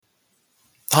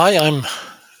Hi, I'm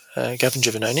Gavin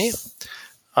Giovannoni.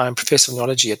 I'm Professor of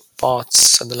Neurology at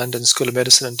Barts and the London School of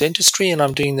Medicine and Dentistry, and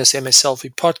I'm doing this MS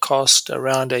Selfie podcast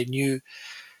around a new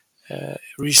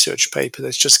research paper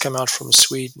that's just come out from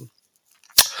Sweden.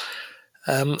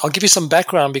 I'll give you some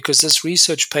background because this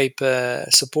research paper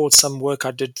supports some work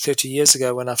I did 30 years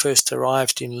ago when I first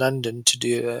arrived in London to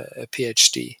do a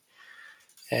PhD.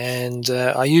 And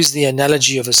I use the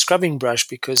analogy of a scrubbing brush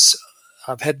because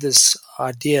I've had this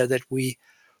idea that we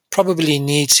probably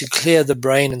need to clear the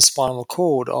brain and spinal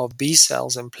cord of B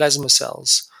cells and plasma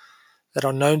cells that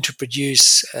are known to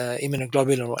produce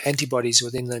immunoglobulin or antibodies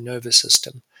within the nervous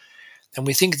system. And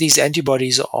we think these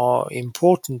antibodies are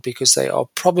important because they are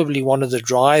probably one of the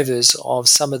drivers of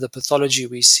some of the pathology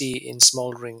we see in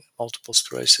smoldering multiple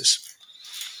sclerosis.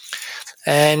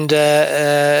 And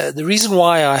the reason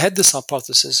why I had this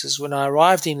hypothesis is when I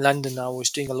arrived in London, I was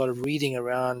doing a lot of reading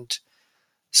around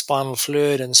spinal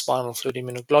fluid and spinal fluid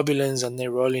immunoglobulins and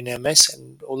their role in MS.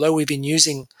 And although we've been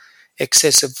using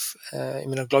excessive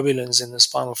immunoglobulins in the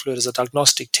spinal fluid as a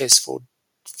diagnostic test for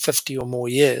 50 or more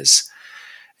years,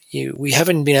 we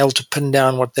haven't been able to pin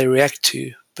down what they react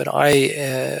to. But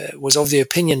I was of the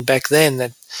opinion back then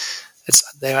that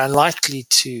they're unlikely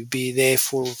to be there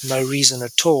for no reason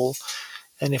at all.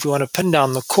 And if we want to pin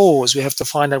down the cause, we have to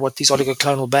find out what these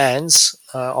oligoclonal bands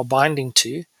are binding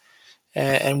to.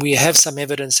 And we have some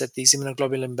evidence that these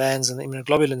immunoglobulin bands and the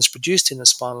immunoglobulins produced in the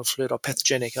spinal fluid are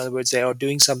pathogenic. In other words, they are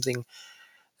doing something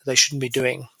they shouldn't be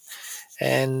doing.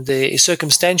 And there is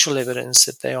circumstantial evidence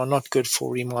that they are not good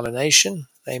for remyelination.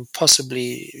 They're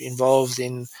possibly involved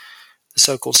in the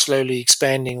so-called slowly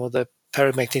expanding or the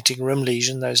paramagnetic rim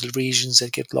lesion, those lesions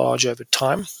that get large over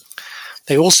time.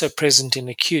 They're also present in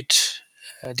acute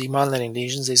demyelinating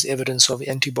lesions. There's evidence of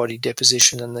antibody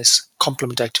deposition and this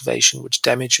complement activation, which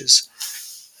damages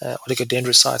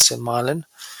oligodendrocytes and myelin.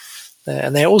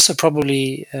 And they're also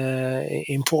probably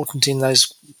important in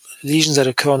those lesions that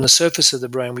occur on the surface of the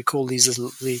brain. We call these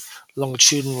the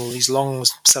longitudinal, these long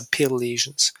subpeel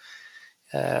lesions.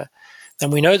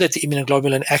 And we know that the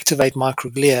immunoglobulin activate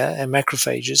microglia and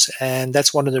macrophages, and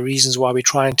that's one of the reasons why we're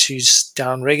trying to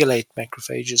downregulate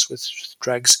macrophages with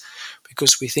drugs,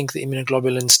 because we think the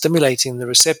immunoglobulin stimulating the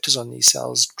receptors on these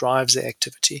cells drives their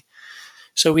activity.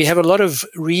 So we have a lot of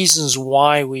reasons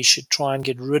why we should try and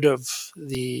get rid of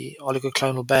the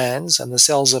oligoclonal bands and the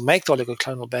cells that make the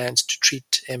oligoclonal bands to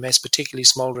treat MS, particularly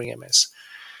smoldering MS.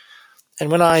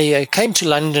 And when I came to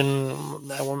London,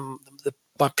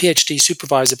 my PhD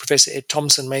supervisor, Professor Ed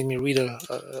Thompson, made me read a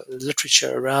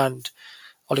literature around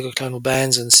oligoclonal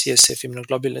bands and CSF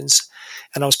immunoglobulins.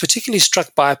 And I was particularly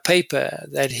struck by a paper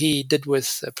that he did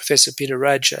with Professor Peter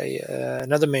Rudge,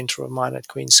 another mentor of mine at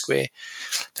Queen Square,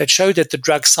 that showed that the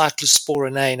drug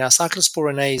cyclosporin A, now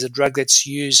cyclosporin A is a drug that's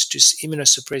used to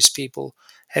immunosuppress people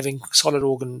having solid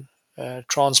organ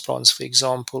transplants, for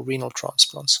example, renal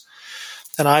transplants.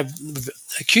 And I'm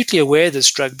acutely aware of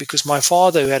this drug because my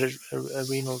father, who had a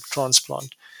renal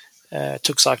transplant,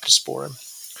 took cyclosporin.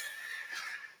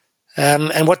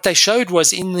 And what they showed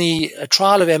was in the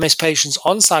trial of MS patients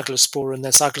on cyclosporin,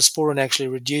 that cyclosporin actually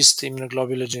reduced the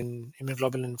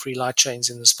immunoglobulin-free light chains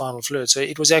in the spinal fluid. So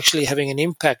it was actually having an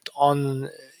impact on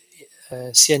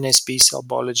CNS B cell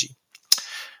biology.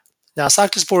 Now,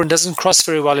 cyclosporin doesn't cross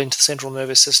very well into the central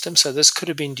nervous system, so this could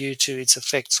have been due to its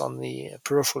effects on the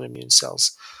peripheral immune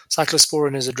cells.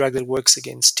 Cyclosporin is a drug that works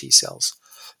against T cells.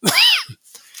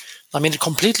 I mean, it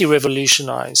completely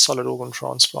revolutionized solid organ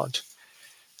transplant.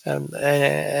 And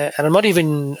I don't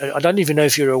even know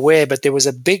if you're aware, but there was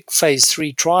a big phase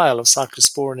 3 trial of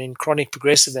cyclosporin in chronic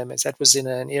progressive MS. That was in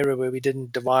an era where we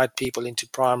didn't divide people into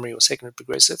primary or secondary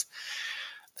progressive.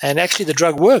 And actually, the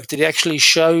drug worked. It actually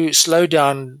slowed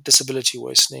down disability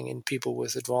worsening in people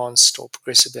with advanced or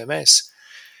progressive MS.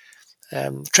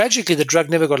 Tragically, the drug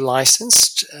never got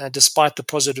licensed despite the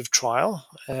positive trial.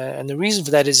 And the reason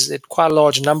for that is that quite a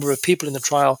large number of people in the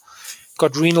trial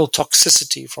got renal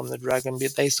toxicity from the drug, and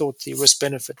they thought the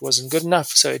risk-benefit wasn't good enough,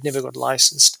 so it never got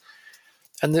licensed.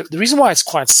 And the reason why it's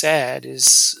quite sad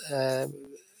is the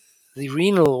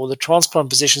renal or the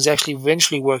transplant physicians actually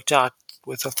eventually worked out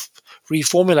with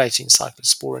reformulating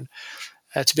cyclosporin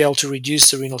to be able to reduce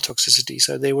the renal toxicity.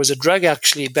 So there was a drug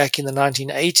actually back in the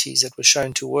 1980s that was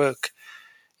shown to work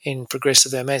in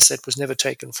progressive MS that was never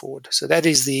taken forward. So that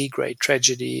is the great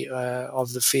tragedy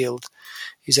of the field,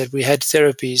 is that we had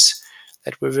therapies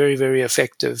that were very, very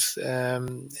effective,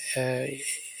 in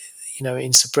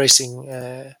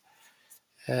suppressing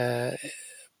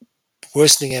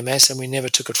worsening MS, and we never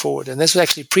took it forward. And this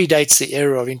actually predates the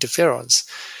era of interferons.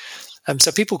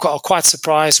 So people are quite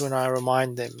surprised when I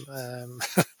remind them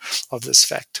of this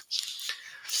fact.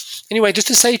 Anyway, just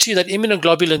to say to you that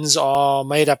immunoglobulins are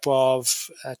made up of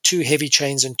 2 heavy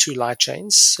chains and 2 light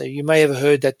chains. So you may have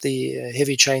heard that the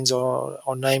heavy chains are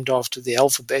named after the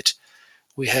alphabet.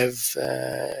 We have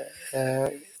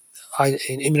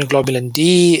immunoglobulin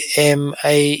D, M,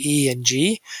 A, E, and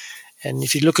G. And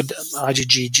if you look at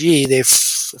IgG, there are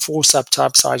 4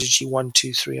 subtypes, IgG 1,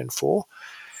 2, 3, and 4.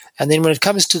 And then when it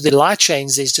comes to the light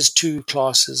chains, there's just 2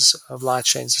 classes of light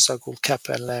chains, the so-called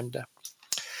kappa and lambda.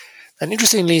 And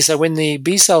interestingly, so when the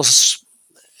B cells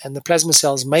and the plasma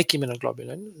cells make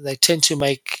immunoglobulin, they tend to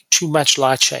make too much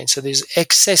light chain. So there's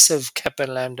excessive kappa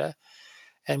and lambda.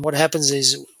 And what happens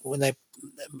is when they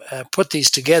put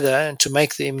these together and to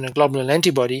make the immunoglobulin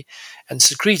antibody and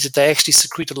secrete it, they actually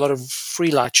secrete a lot of free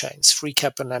light chains, free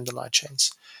kappa and lambda light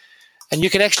chains. And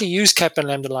you can actually use kappa and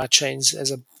lambda light chains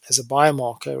as a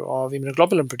biomarker of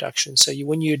immunoglobulin production. So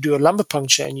when you do a lumbar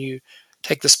puncture and you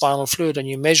take the spinal fluid and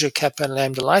you measure kappa and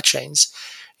lambda light chains,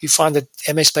 you find that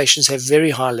MS patients have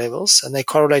very high levels and they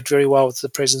correlate very well with the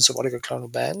presence of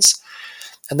oligoclonal bands.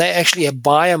 And they actually a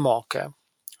biomarker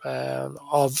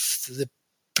of the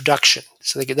production.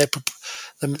 So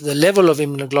the level of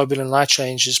immunoglobulin light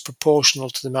change is proportional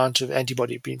to the amount of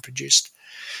antibody being produced.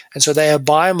 And so they are a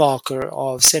biomarker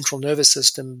of central nervous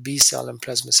system, B cell, and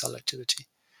plasma cell activity.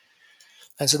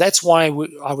 And so that's why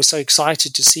I was so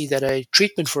excited to see that a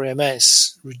treatment for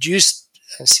MS reduced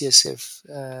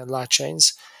CSF light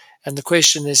chains. And the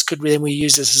question is, could we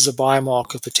use this as a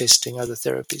biomarker for testing other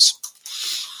therapies?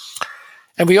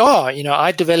 And we are.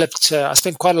 I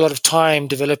spent quite a lot of time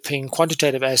developing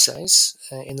quantitative assays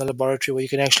in the laboratory where you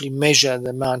can actually measure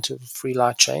the amount of free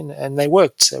light chain, and they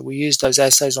worked. So we used those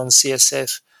assays on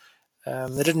CSF.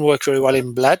 They didn't work very well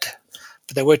in blood,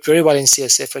 but they worked very well in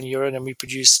CSF and urine, and we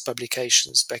produced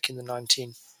publications back in the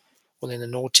noughties.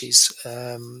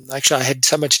 Actually, I had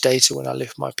so much data when I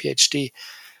left my PhD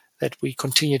that we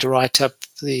continue to write up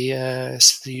the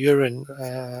urine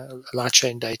light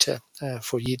chain data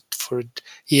for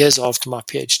years after my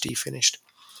PhD finished.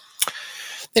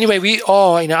 Anyway, we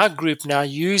are in our group now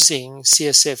using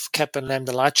CSF kappa and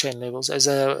lambda light chain levels as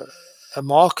a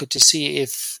marker to see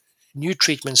if new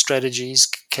treatment strategies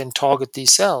can target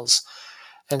these cells.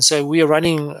 And so we are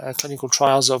running clinical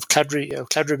trials of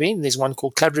cladribine. There's one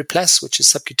called Cladriplus, which is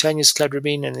subcutaneous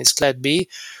cladribine, and there's Clad-B,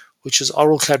 which is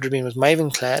oral cladribine with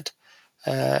Mavenclad.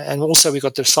 And also we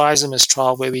got the Physamis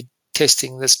trial where we're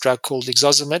testing this drug called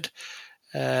ixazomib,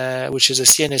 which is a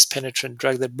CNS penetrant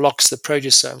drug that blocks the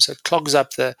proteasome. So it clogs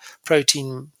up the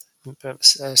protein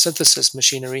synthesis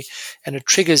machinery, and it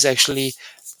triggers actually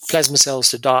plasma cells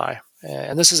to die.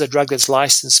 And this is a drug that's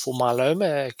licensed for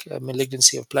myeloma, a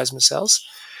malignancy of plasma cells.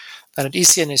 And it is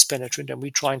CNS penetrant, and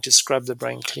we're trying to scrub the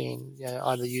brain clean,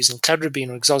 either using cladribine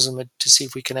or ixazomib to see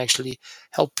if we can actually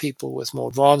help people with more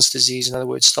advanced disease, in other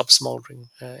words, stop smoldering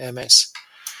MS.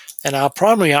 And our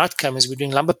primary outcome is we're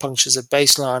doing lumbar punctures at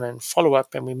baseline and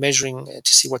follow-up, and we're measuring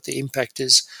to see what the impact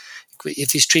is.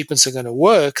 If these treatments are going to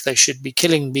work, they should be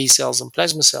killing B cells and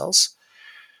plasma cells.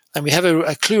 And we have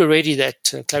a clue already that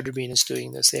cladribine is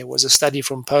doing this. There was a study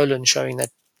from Poland showing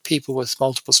that people with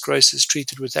multiple sclerosis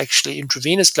treated with actually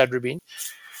intravenous cladribine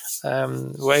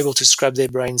were able to scrub their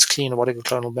brains clean of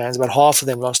oligoclonal bands. About half of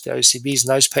them lost their OCBs,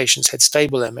 and those patients had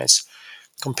stable MS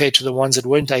compared to the ones that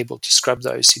weren't able to scrub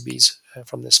the OCBs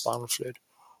from their spinal fluid.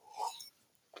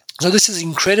 So this is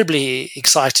incredibly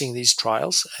exciting, these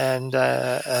trials, and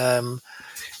I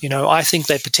think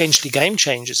they're potentially game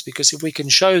changers, because if we can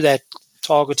show that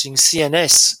targeting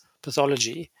CNS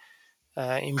pathology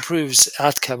improves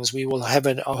outcomes, we will have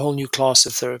a whole new class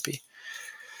of therapy.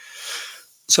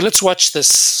 So let's watch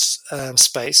this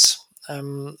space.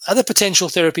 Other potential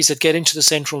therapies that get into the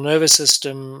central nervous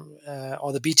system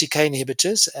are the BTK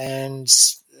inhibitors and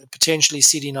potentially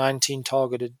CD19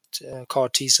 targeted CAR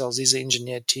T cells. These are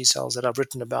engineered T cells that I've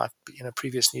written about in a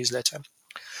previous newsletter.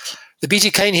 The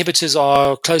BTK inhibitors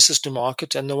are closest to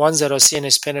market, and the ones that are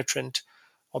CNS penetrant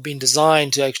are being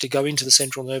designed to actually go into the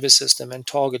central nervous system and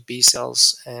target B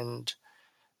cells and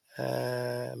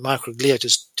microglia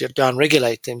to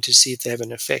downregulate them to see if they have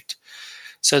an effect.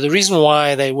 So the reason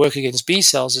why they work against B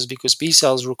cells is because B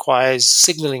cells requires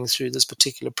signaling through this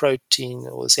particular protein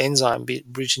or this enzyme,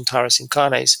 bridging tyrosine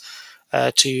kinase,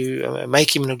 to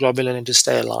make immunoglobulin and to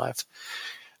stay alive.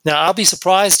 Now, I'll be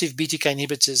surprised if BTK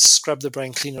inhibitors scrub the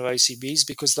brain clean of OCBs,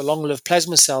 because the long-lived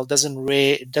plasma cell doesn't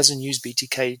use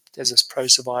BTK as a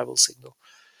pro-survival signal.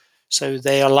 So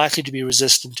they are likely to be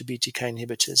resistant to BTK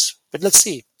inhibitors. But let's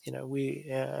see.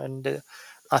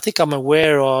 I think I'm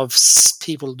aware of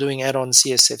people doing add-on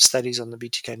CSF studies on the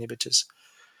BTK inhibitors.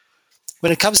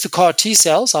 When it comes to CAR T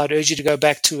cells, I'd urge you to go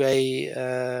back to a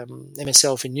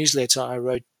MSLF newsletter I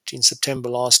wrote in September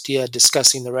last year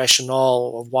discussing the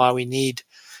rationale of why we need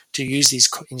to use these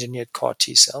engineered CAR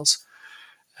T cells.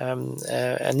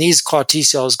 And these CAR T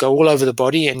cells go all over the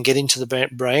body and get into the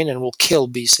brain and will kill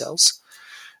B cells.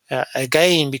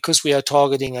 Again, because we are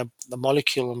targeting a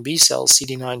molecule on B cells,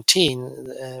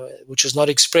 CD19, which is not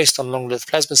expressed on long-lived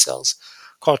plasma cells,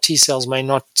 CAR T cells may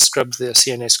not scrub the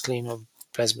CNS clean of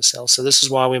plasma cells. So this is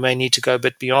why we may need to go a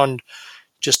bit beyond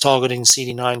just targeting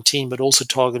CD19, but also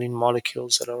targeting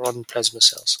molecules that are on plasma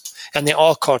cells. And there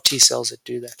are CAR T cells that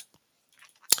do that.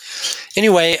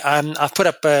 Anyway, I've put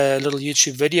up a little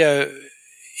YouTube video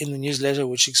in the newsletter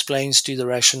which explains to you the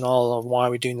rationale of why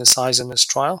we're doing the Sizemus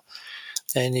trial.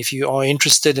 And if you are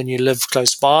interested and you live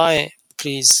close by,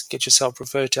 please get yourself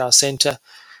referred to our center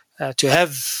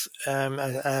to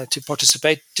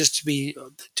participate. Just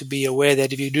to be aware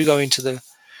that if you do go into the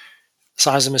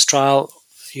Sizemus trial,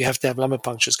 you have to have lumbar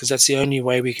punctures, because that's the only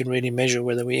way we can really measure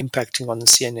whether we're impacting on the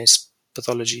CNS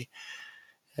pathology.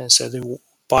 And so the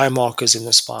biomarkers in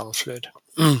the spinal fluid.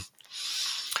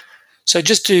 So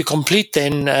just to complete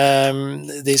then,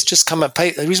 there's just come a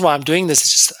paper. The reason why I'm doing this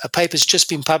is just a paper's just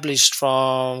been published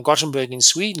from Gothenburg in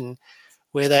Sweden,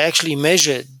 where they actually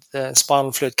measured the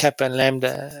spinal fluid kappa and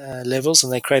lambda levels,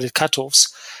 and they created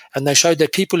cutoffs. And they showed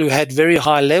that people who had very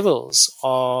high levels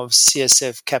of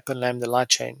CSF kappa and lambda light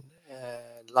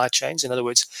chains, in other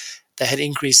words, they had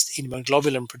increased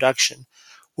immunoglobulin production,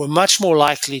 were much more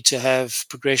likely to have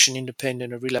progression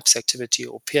independent of relapse activity,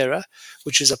 or PIRA,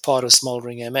 which is a part of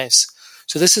smoldering MS.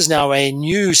 So this is now a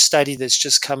new study that's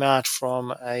just come out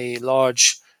from a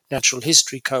large natural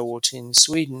history cohort in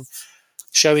Sweden,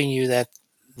 showing you that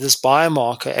this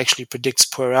biomarker actually predicts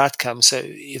poor outcomes. So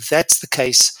if that's the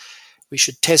case, we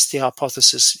should test the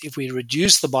hypothesis. If we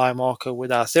reduce the biomarker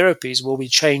with our therapies, will we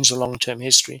change the long-term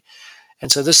history?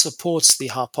 And so this supports the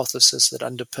hypothesis that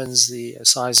underpins the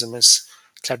Sizemus,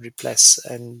 Cladribine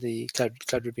and the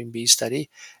Cladribine B study,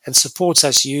 and supports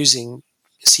us using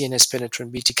CNS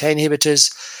penetrant BTK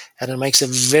inhibitors, and it makes a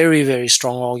very, very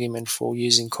strong argument for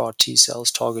using CAR T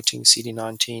cells targeting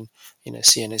CD19 in a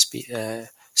CNS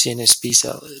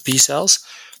B cells,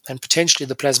 and potentially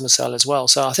the plasma cell as well.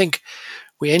 So I think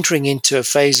we're entering into a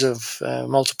phase of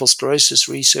multiple sclerosis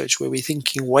research where we're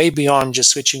thinking way beyond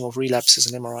just switching off relapses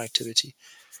and MRI activity.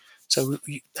 So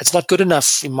it's not good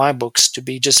enough in my books to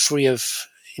be just free of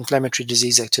inflammatory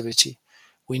disease activity.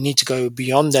 We need to go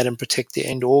beyond that and protect the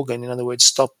end organ. In other words,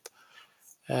 stop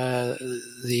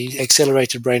the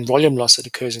accelerated brain volume loss that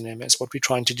occurs in MS. What we're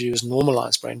trying to do is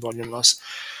normalize brain volume loss.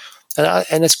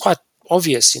 And it's quite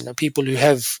obvious, people who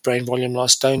have brain volume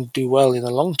loss don't do well in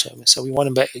the long term. So we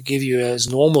want to give you as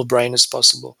normal brain as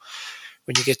possible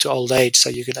when you get to old age, so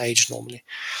you can age normally.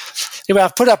 Anyway,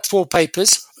 I've put up 4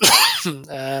 papers in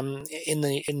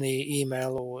the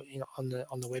email or on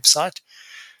the website.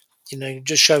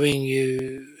 Just showing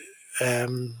you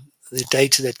the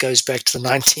data that goes back to the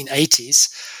 1980s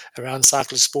around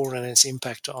cyclosporin and its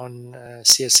impact on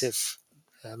CSF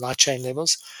light chain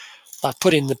levels. I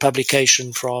put in the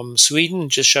publication from Sweden,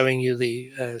 just showing you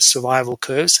the survival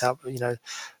curves, how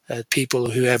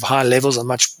people who have high levels are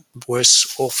much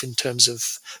worse off in terms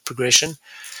of progression.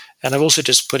 And I've also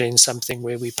just put in something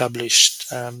where we published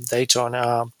data on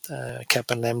our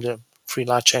kappa and lambda free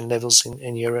light chain levels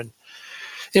in urine.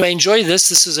 Anyway, enjoy this.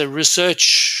 This is a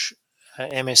research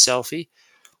MS selfie,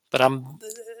 but I'm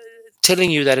telling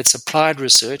you that it's applied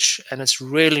research, and it's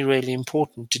really, really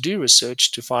important to do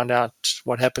research to find out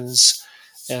what happens,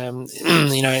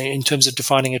 in terms of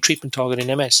defining a treatment target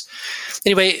in MS.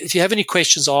 Anyway, if you have any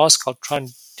questions, ask. I'll try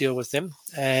and deal with them.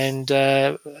 And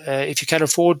if you can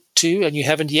afford to, and you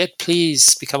haven't yet,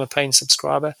 please become a paying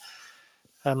subscriber.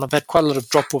 I've had quite a lot of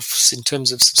drop-offs in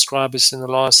terms of subscribers in the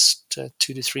last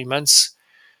 2 to 3 months.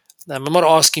 I'm not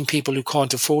asking people who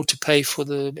can't afford to pay for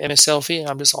the MS Selfie.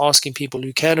 I'm just asking people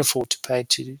who can afford to pay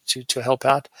to help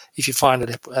out if you find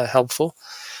it helpful.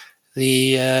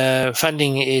 The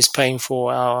funding is paying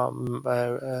for our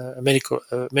medical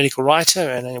writer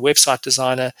and a website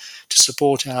designer to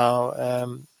support our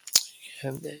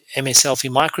MS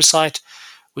Selfie microsite,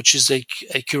 which is a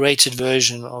curated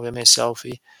version of MS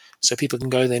Selfie. So people can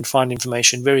go there and find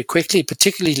information very quickly,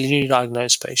 particularly newly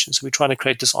diagnosed patients. So we're trying to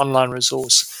create this online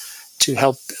resource to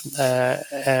help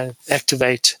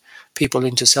activate people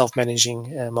into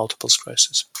self-managing multiple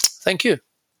sclerosis. Thank you.